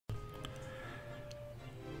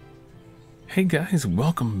Hey guys,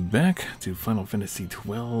 welcome back to Final Fantasy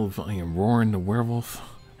XII. I am Roarin the Werewolf,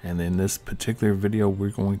 and in this particular video we're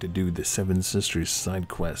going to do the Seven Sisters side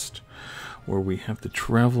quest, where we have to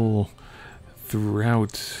travel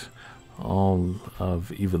throughout all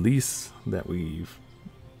of Ivalice that we've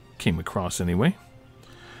came across anyway.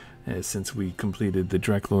 Since we completed the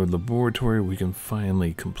Draklord Laboratory, we can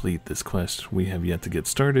finally complete this quest. We have yet to get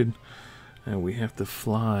started, and we have to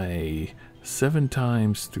fly 7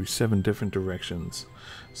 times through 7 different directions.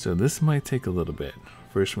 So this might take a little bit.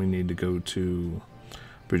 First we need to go to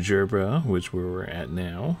Bergerba, which we're at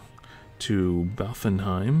now, to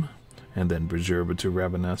Balfenheim, and then Bergerba to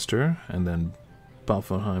Rabanastre, and then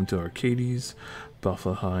Balfenheim to Arcades,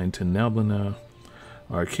 Balfenheim to Nablina,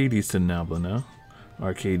 Arcades to Nablina,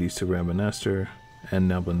 Arcades to Rabanastre, and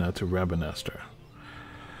Nablina to Rabanastre.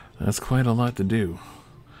 That's quite a lot to do.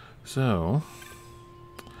 So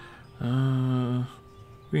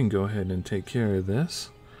we can go ahead and take care of this.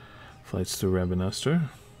 Flights to Rabanastre.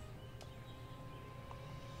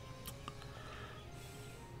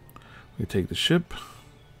 We take the ship.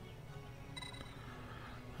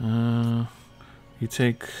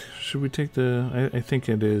 Should we take the, I think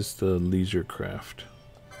it is the leisure craft.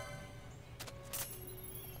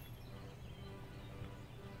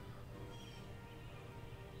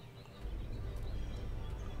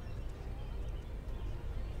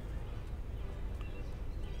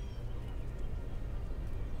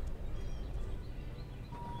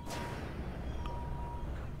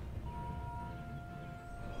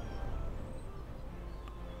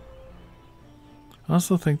 I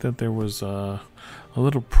also think that there was a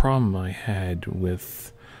little problem I had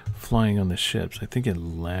with flying on the ships. I think it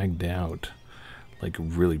lagged out like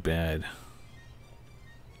really bad.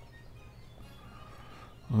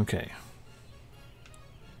 Okay.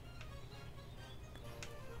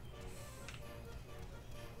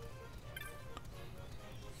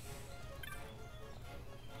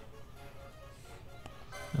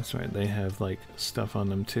 That's right, they have like stuff on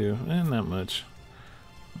them too, and not much.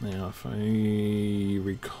 Now, if I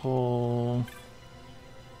recall,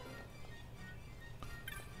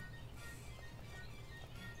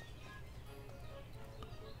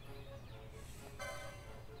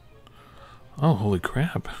 oh, holy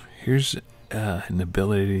crap, here's an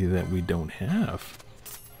ability that we don't have.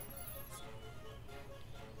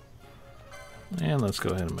 And let's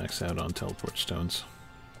go ahead and max out on teleport stones.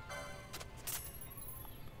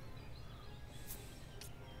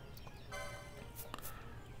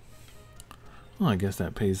 Well, I guess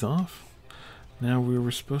that pays off. Now we were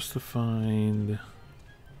supposed to find...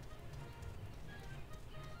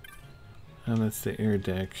 oh, that's the air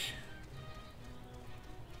deck.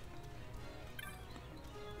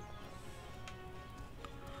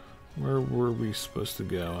 Where were we supposed to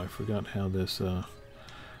go? I forgot how this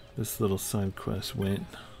this little side quest went.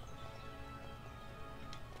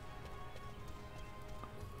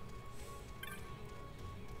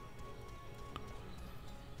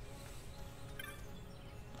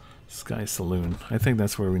 Sky Saloon. I think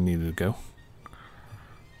that's where we needed to go.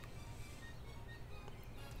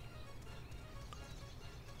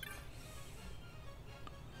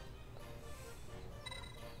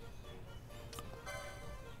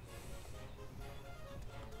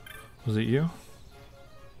 Was it you?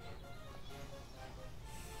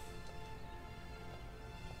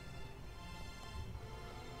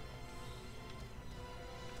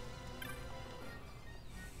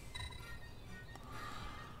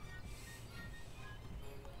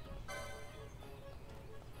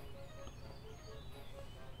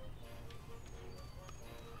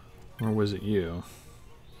 Or was it you?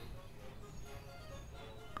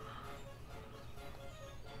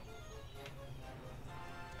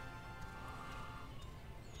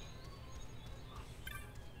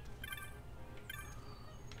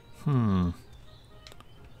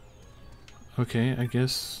 Okay, I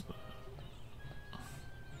guess...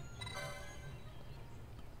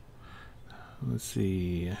 let's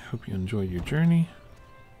see. I hope you enjoyed your journey.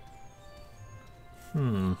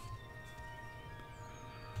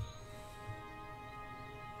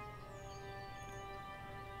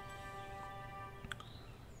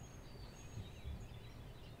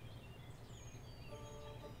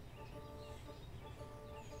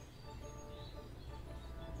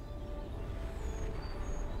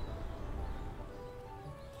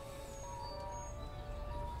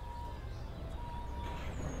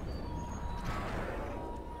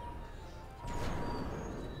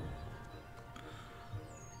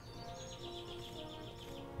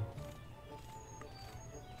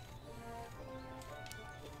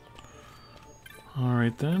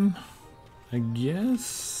 Alright then, I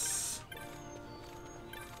guess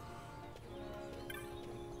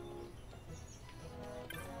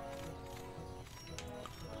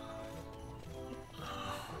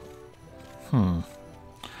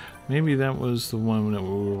Maybe that was the one that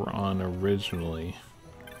we were on originally.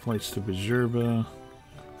 Flights to Bajurba,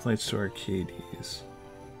 flights to Arcades,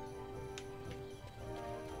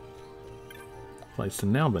 flights to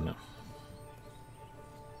Nalbina.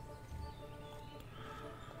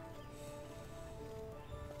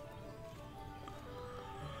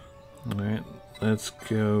 Alright, let's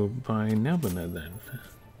go by Nalbina then.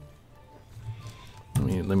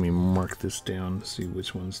 Let me mark this down, see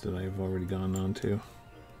which ones that I've already gone on to.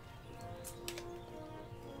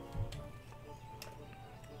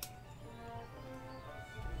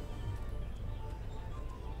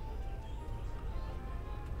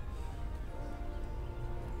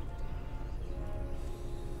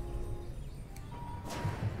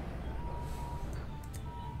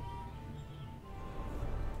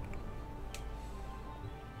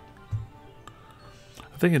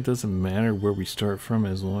 I think it doesn't matter where we start from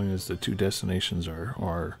as long as the two destinations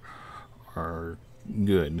are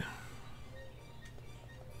good.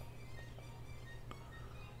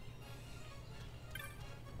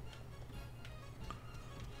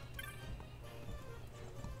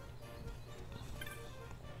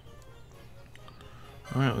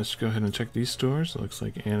 Alright, let's go ahead and check these stores. Looks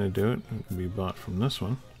like Antidote can be bought from this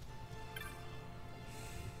one.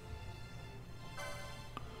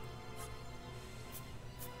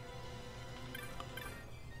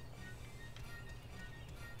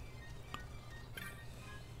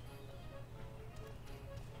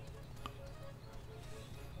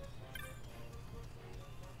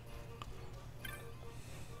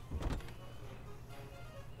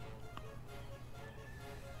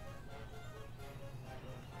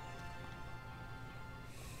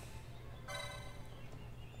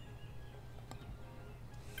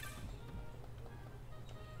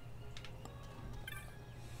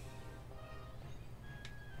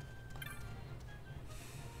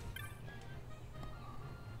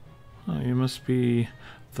 Oh, you must be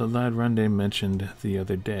the lad Rande mentioned the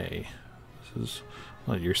other day. This is,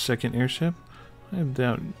 what, your second airship? I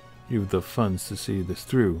doubt you've the funds to see this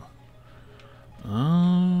through.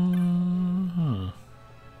 I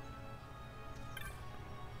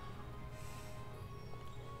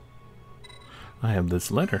have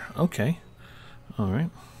this letter. Okay. Alright.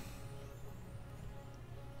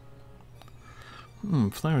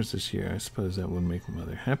 Flowers this year. I suppose that would make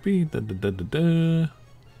Mother happy. Da da da da da.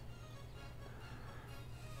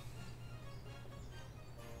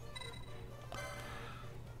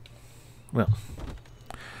 Well,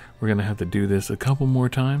 we're going to have to do this a couple more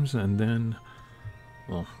times and then,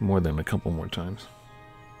 well, more than a couple more times.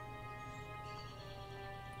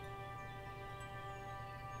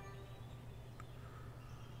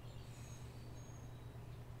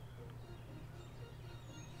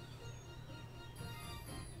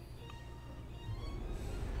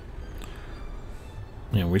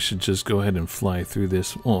 Yeah, we should just go ahead and fly through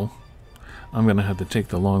this. Well, I'm going to have to take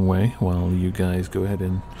the long way while you guys go ahead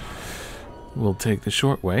and we'll take the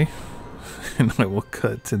short way. And I will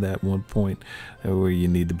cut to that one point where you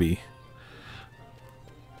need to be.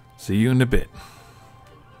 See you in a bit.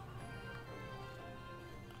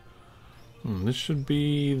 This should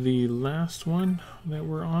be the last one that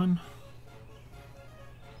we're on.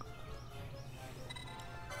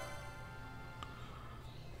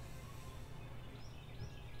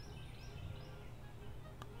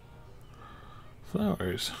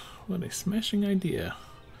 Flowers. What a smashing idea.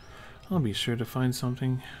 I'll be sure to find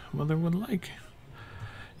something Mother would like.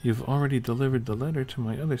 You've already delivered the letter to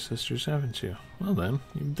my other sisters, haven't you? Well then,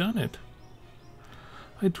 you've done it.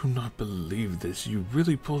 I do not believe this. You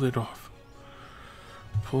really pulled it off.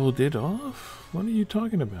 Pulled it off? What are you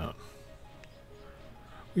talking about?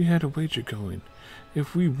 We had a wager going.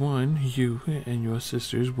 If we won, you and your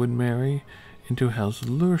sisters would marry into House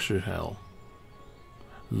Lurshel.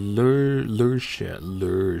 Lurshel.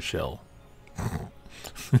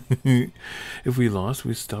 If we lost,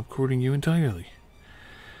 we'd stop courting you entirely.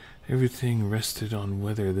 Everything rested on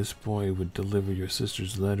whether this boy would deliver your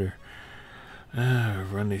sister's letter.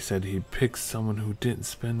 Runny said he'd pick someone who didn't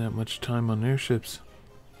spend that much time on airships.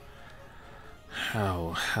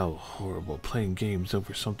 How horrible, playing games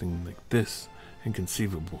over something like this.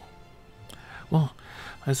 Inconceivable. Well,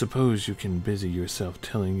 I suppose you can busy yourself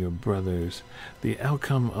telling your brothers the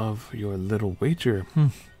outcome of your little wager.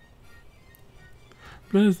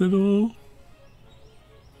 Bless it all.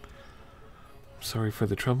 Sorry for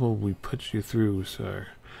the trouble we put you through, sir.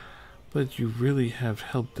 But you really have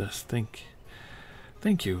helped us. Thank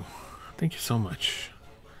you. Thank you so much.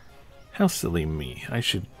 How silly me. I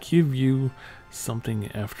should give you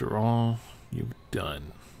something after all you've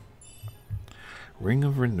done. Ring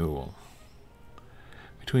of Renewal.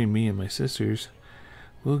 between me and my sisters,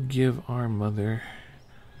 we'll give our mother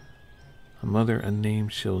a name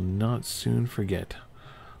she'll not soon forget.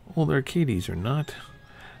 Old Arcades or not,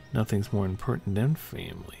 nothing's more important than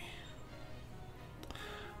family.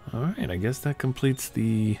 Alright, I guess that completes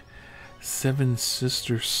the Seven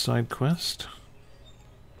Sisters side quest.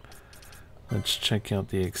 Let's check out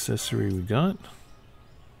the accessory we got.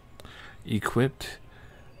 Equipped,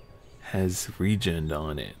 has regen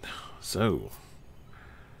on it. So,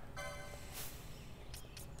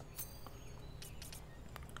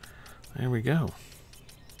 there we go.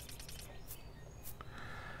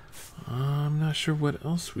 I'm not sure what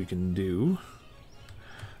else we can do.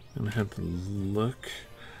 I'm gonna have to look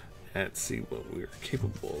at see what we're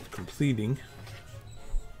capable of completing.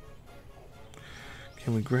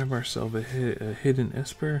 Can we grab ourselves a hidden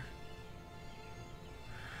Esper?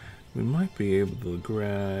 We might be able to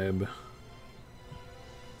grab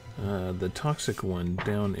the toxic one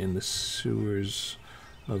down in the sewers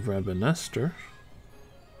of Rabanester.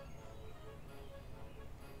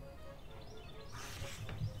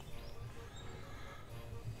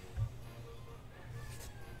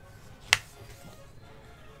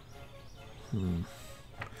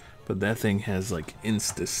 But that thing has like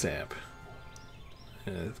insta-sap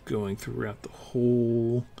going throughout the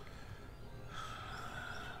whole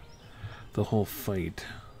fight.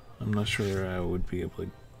 I'm not sure I would be able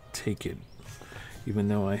to take it, even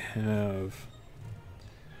though I have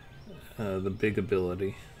the big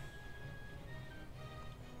ability.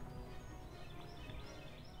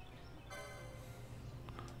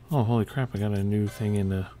 Oh, holy crap, I got a new thing in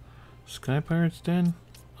the Sky Pirate's Den?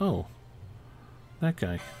 Oh, that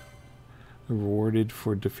guy. Rewarded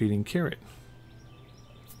for defeating Carrot.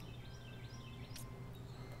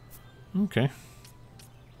 Okay.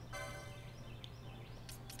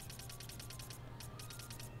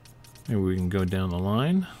 Maybe we can go down the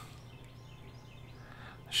line.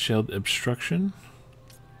 Shelled obstruction.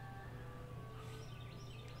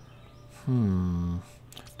 Do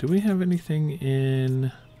we have anything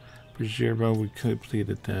in Bajirba? We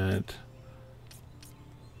completed that.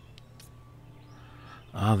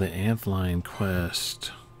 Ah, the Antlion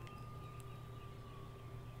quest.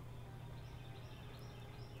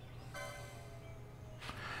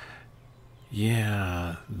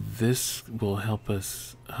 Yeah, this will help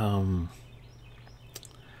us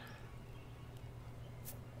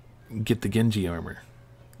get the Genji armor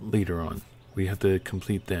later on. We have to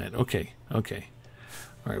complete that. Okay, okay.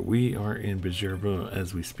 Alright, we are in Bajirba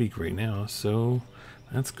as we speak right now, so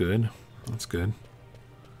that's good. That's good.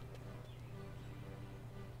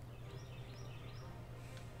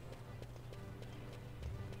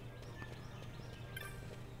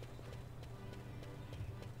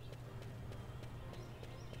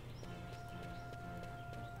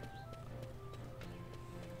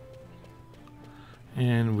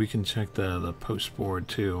 And we can check the post board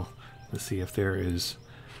too to see if there is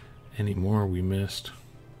any more we missed.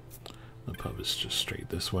 The pub is just straight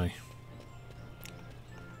this way.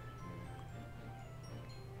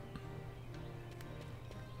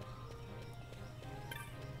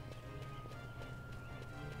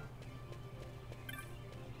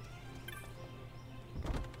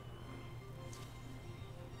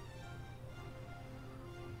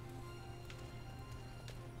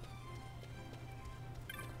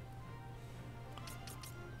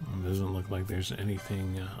 Doesn't look like there's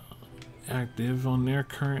anything active on there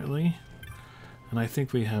currently. And I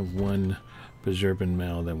think we have one Bajirban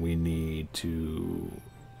Mal that we need to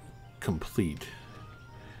complete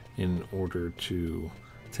in order to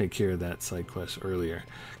take care of that side quest earlier.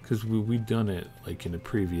 Because we've done it like in a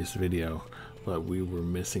previous video, but we were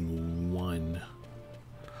missing one.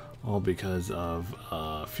 All because of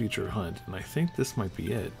future hunt. And I think this might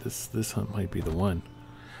be it. This hunt might be the one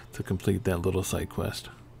to complete that little side quest.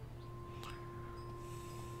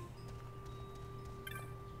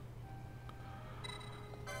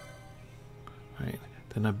 Alright,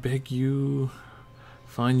 then I beg you,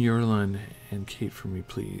 find Yerlin and Kate for me,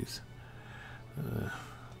 please.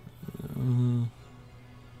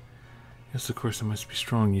 Yes, of course I must be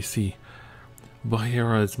strong. You see,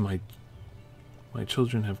 Bahira's my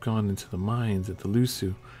children have gone into the mines at the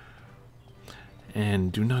Lusu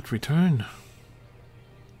and do not return.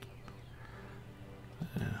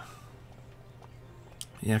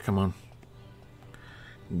 Yeah, come on.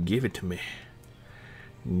 Give it to me.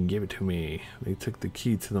 Give it to me. They took the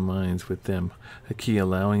key to the mines with them, a key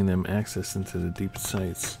allowing them access into the deep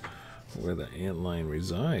sites where the Antlion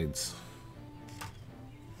resides.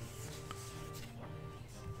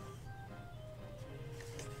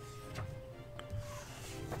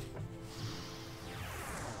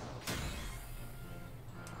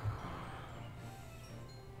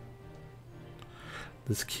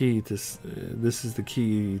 This is the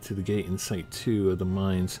key to the gate in Site 2 of the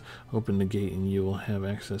mines. Open the gate and you will have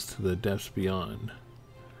access to the depths beyond.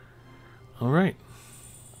 Alright.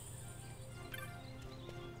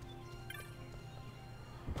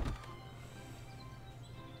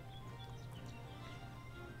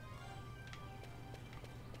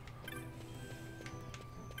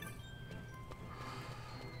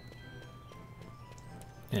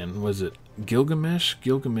 And was it Gilgamesh?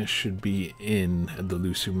 Gilgamesh should be in the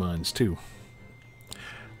Lusu mines too.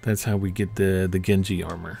 That's how we get the Genji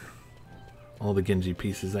armor. All the Genji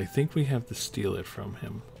pieces. I think we have to steal it from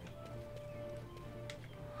him.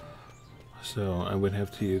 So I would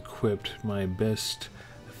have to equip my best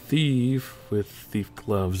thief with thief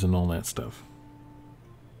gloves and all that stuff.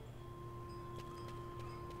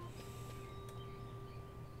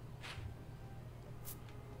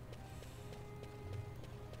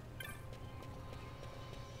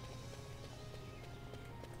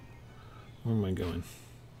 Where am I going?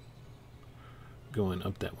 Going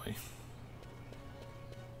up that way.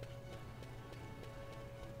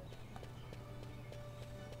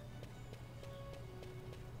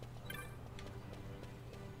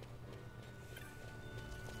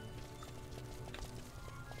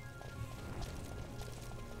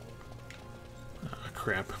 Ah,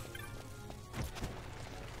 crap.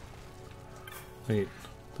 Wait,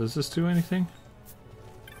 does this do anything?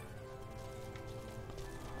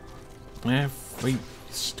 Wait,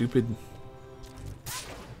 stupid.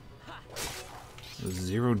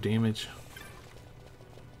 0 damage.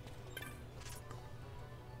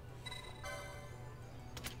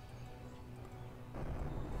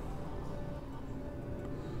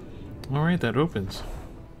 Alright, that opens.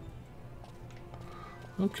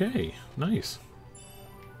 Okay, nice.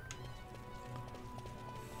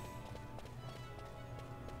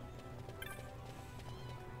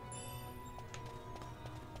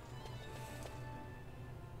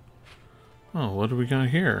 Oh, what do we got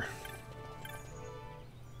here?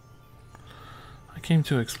 I came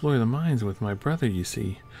to explore the mines with my brother, you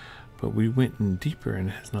see, but we went in deeper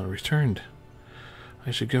and has not returned.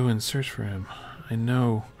 I should go and search for him. I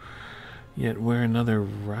know, yet where another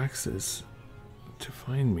Roxas to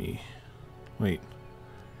find me. Wait.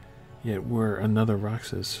 Yet were another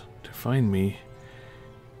Roxas to find me.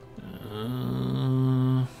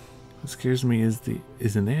 What scares me is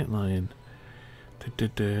an Antlion.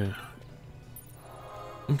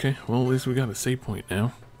 Okay, well at least we got a save point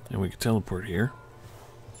now, and we can teleport here.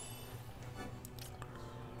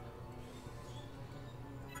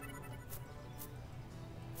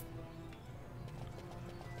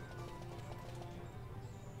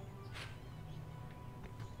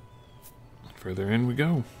 Further in we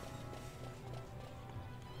go.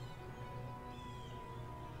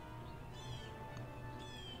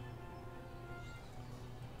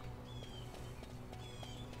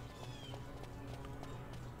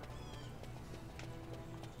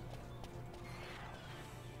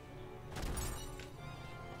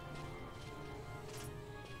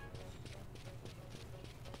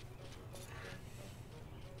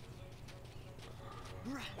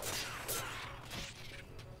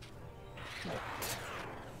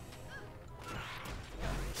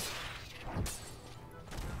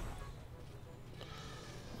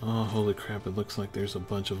 Oh, holy crap, it looks like there's a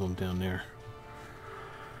bunch of them down there.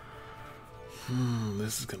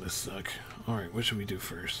 This is gonna suck. Alright, what should we do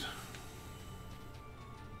first?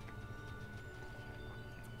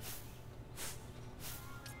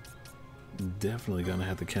 Definitely gonna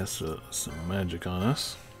have to cast some magic on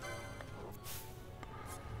us.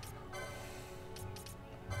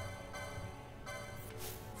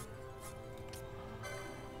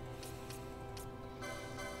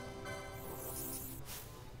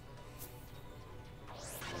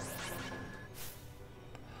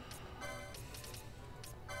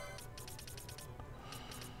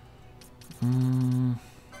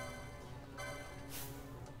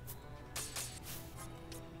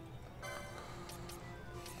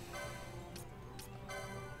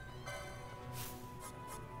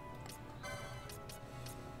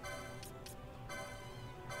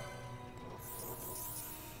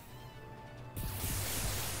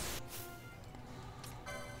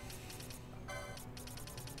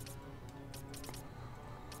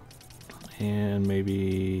 And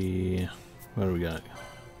maybe, what do we got?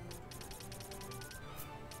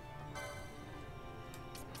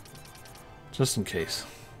 Just in case.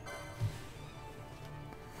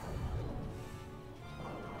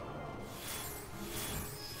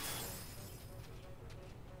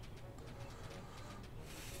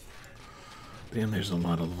 Damn, there's a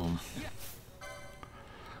lot of them.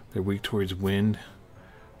 They're weak towards wind.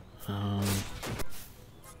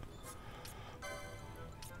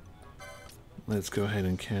 Let's go ahead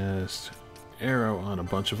and cast arrow on a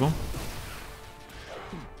bunch of them.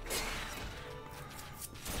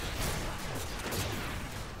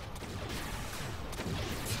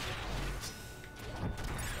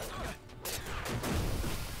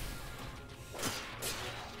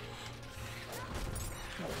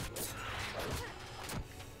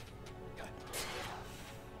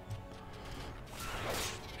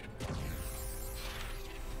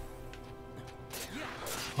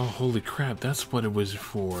 Oh, holy crap, that's what it was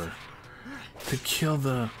for. To kill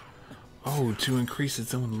the... Oh, to increase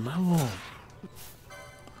its own level.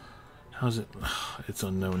 How's it... It's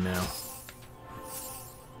unknown now.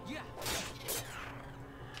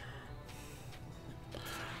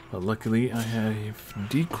 But luckily, I have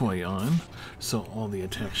decoy on, so all the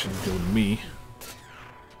attacks should go to me.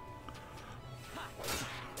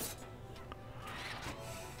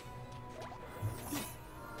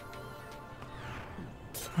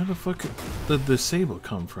 Where the fuck did the sable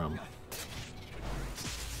come from?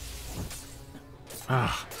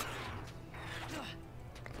 Ah.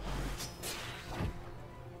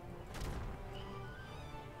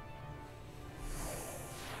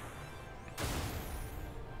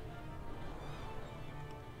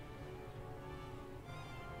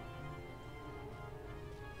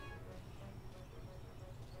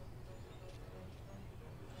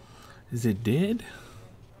 Is it dead?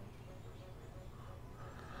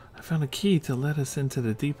 I found a key to let us into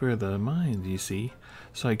the deeper of the mine, you see.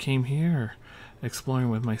 So I came here, exploring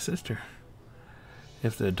with my sister.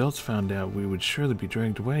 If the adults found out, we would surely be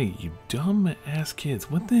dragged away. You dumb ass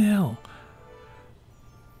kids, what the hell?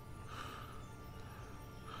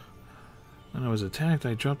 When I was attacked,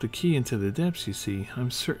 I dropped the key into the depths, you see.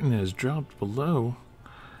 I'm certain it has dropped below.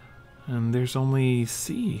 And there's only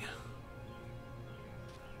C.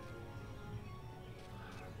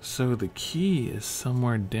 So the key is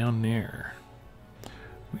somewhere down there.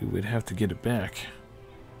 We would have to get it back.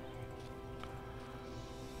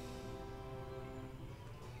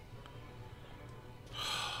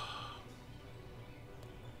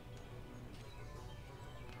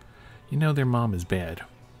 You know their mom is bad.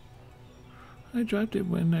 I dropped it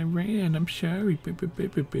when I ran. I'm sorry.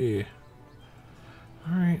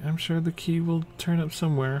 Alright, I'm sure the key will turn up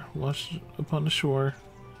somewhere, washed upon the shore.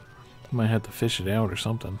 Might have to fish it out or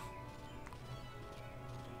something.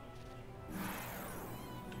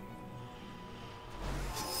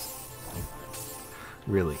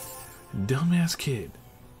 Really? Dumbass kid.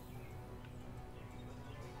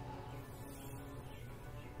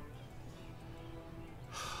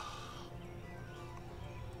 I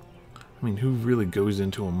mean, who really goes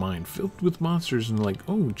into a mine filled with monsters and like,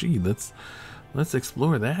 oh gee, let's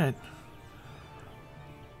explore that.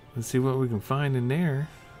 Let's see what we can find in there.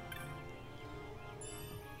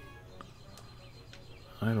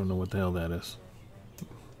 I don't know what the hell that is.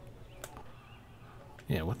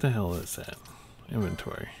 Yeah, what the hell is that?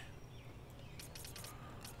 Inventory.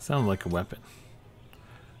 Sounds like a weapon.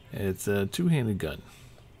 It's a two-handed gun.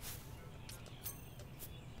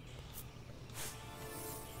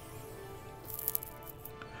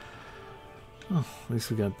 Oh, at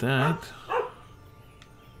least we got that.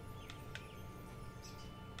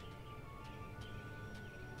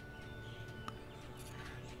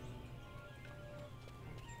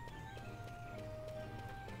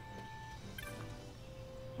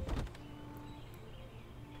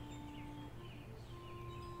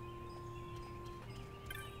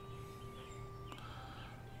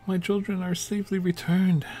 My children are safely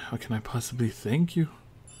returned. How can I possibly thank you?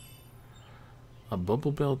 A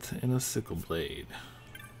bubble belt and a sickle blade.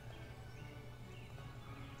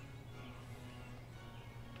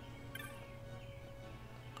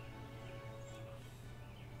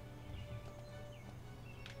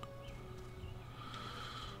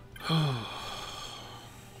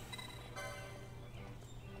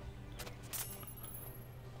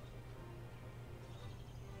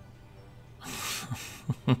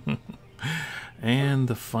 And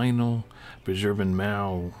the final Bourbon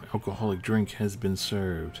Mao alcoholic drink has been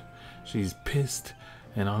served. She's pissed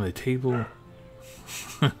and on the table.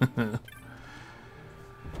 I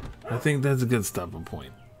think that's a good stopping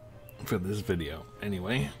point for this video.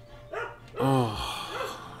 Anyway,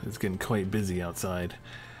 oh, it's getting quite busy outside.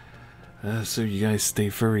 So you guys stay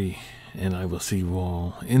furry, and I will see you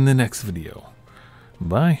all in the next video.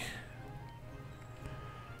 Bye.